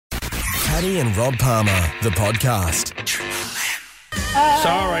Paddy and Rob Palmer, the podcast.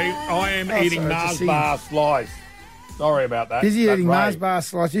 Sorry, I am eating Mars bar slice. Sorry about that. Busy But eating Ray, Mars bar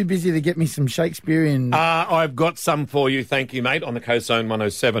slice. Too busy to get me some Shakespearean. I've got some for you, thank you, mate, on the Coast-Zone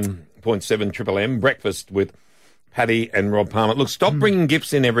 107.7 Triple M. Breakfast with Paddy and Rob Palmer. Look, stop bringing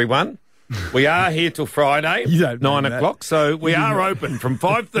gifts in, everyone. We are here till Friday, You don't 9 mean o'clock, so we are open from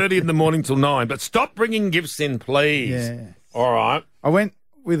 5:30 in the morning till 9. But stop bringing gifts in, please. Yeah. All right. I went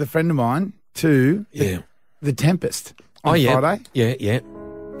with a friend of mine to the Tempest on Friday. Yeah.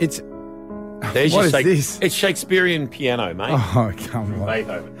 It's There's What your is this? It's Shakespearean piano, mate. oh come on,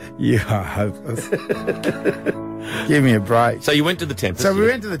 Beethoven. you are hopeless. Give me a break. So you went to the Tempest. So we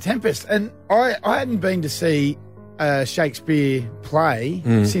went to the Tempest, and I hadn't been to see a Shakespeare play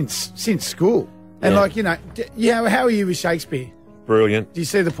since school. And Yeah. how are you with Shakespeare? Brilliant. Do you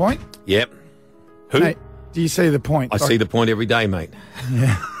see the point? Yep. Who? Mate, do you see the point? I see the point every day, mate.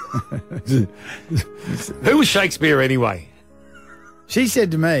 Who was Shakespeare anyway? She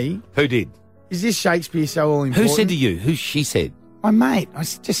said to me, Who did? "Is this Shakespeare so all Who important?" said to you? Who she said? My mate. I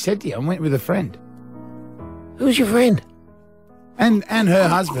just said to you, I went with a friend. Who's your friend? And her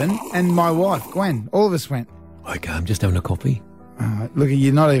husband and my wife, Gwen. All of us went. Okay, I'm just having a coffee. Look,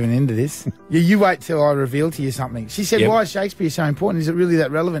 you're not even into this. you wait till I reveal to you something. She said, Yep. "Why is Shakespeare so important? Is it really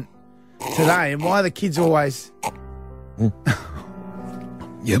that relevant today? And why are the kids always..."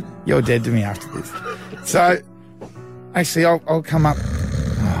 Yep. You're dead to me after this. So, actually, I'll come up.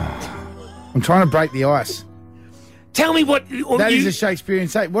 I'm trying to break the ice. Tell me what... That is a Shakespearean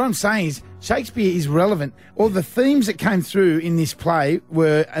say. What I'm saying is Shakespeare is relevant. All the themes that came through in this play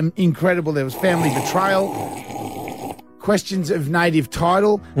were incredible. There was family betrayal, questions of native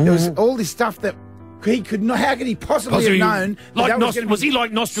title. There was all this stuff that he could not... How could he possibly have known? Like that was he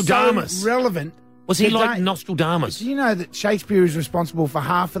like Nostradamus? So relevant. Was he today. like Nostradamus? Do you know that Shakespeare is responsible for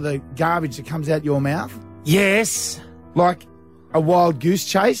half of the garbage that comes out your mouth? Yes. Like a wild goose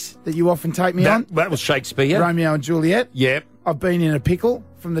chase that you often take me on. That was Shakespeare. Romeo and Juliet. Yep. I've been in a pickle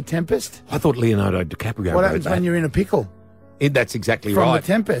from The Tempest. I thought Leonardo DiCaprio What wrote happens that. when you're in a pickle? That's exactly From right. The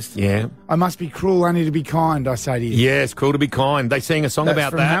Tempest. Yeah. I must be cruel only to be kind, I say to you. Yes, cruel to be kind. They sang a song That's about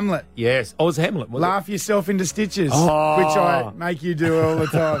from that. Hamlet. Yes. Oh, it was Hamlet, was Laugh yourself into stitches, Oh. which I make you do all the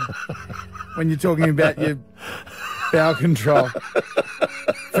time when you're talking about your bowel control.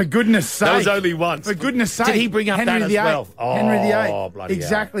 For goodness sake. That was only once. For goodness sake. Did he bring up Henry that as VIII. well? Henry VIII. Oh, bloody hell.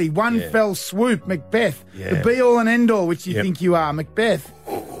 Exactly. One Yeah. fell swoop, Macbeth. Yeah. The be-all and end-all, which you Yep. think you are, Macbeth.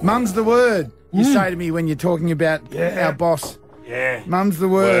 Mum's the word, you say to me when you're talking about our boss. Yeah. Mum's the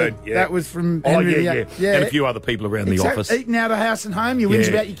word. Yeah. That was from Oh, Henry yeah, VIII. yeah. And a few other people around the office. Eating out of house and home. You whinge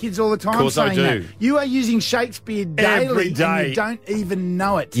Yeah. about your kids all the time. Of course I saying do. that. You are using Shakespeare daily Every day. and you don't even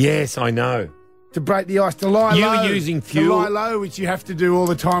know it. Yes, I know. To break the ice, to lie You low. were using To fuel. lie low, which you have to do all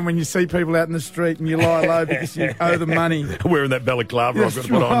the time when you see people out in the street and you lie low because you owe them money. Wearing that balaclava I've got to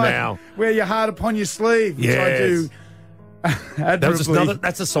put on now. Wear your heart upon your sleeve, which I do admirably.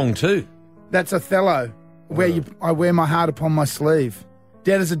 That's a song too. That's Othello, where I wear my heart upon my sleeve.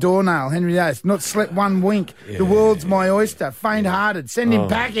 Dead as a doornail, Henry VIII. Not slept one wink. The world's my oyster. Faint-hearted. Send him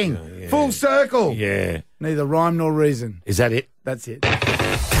packing. Full circle. Yeah. Neither rhyme nor reason. Is that it? That's it.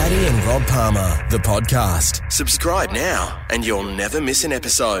 Paddy and Rob Palmer, the podcast. Subscribe now and you'll never miss an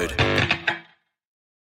episode.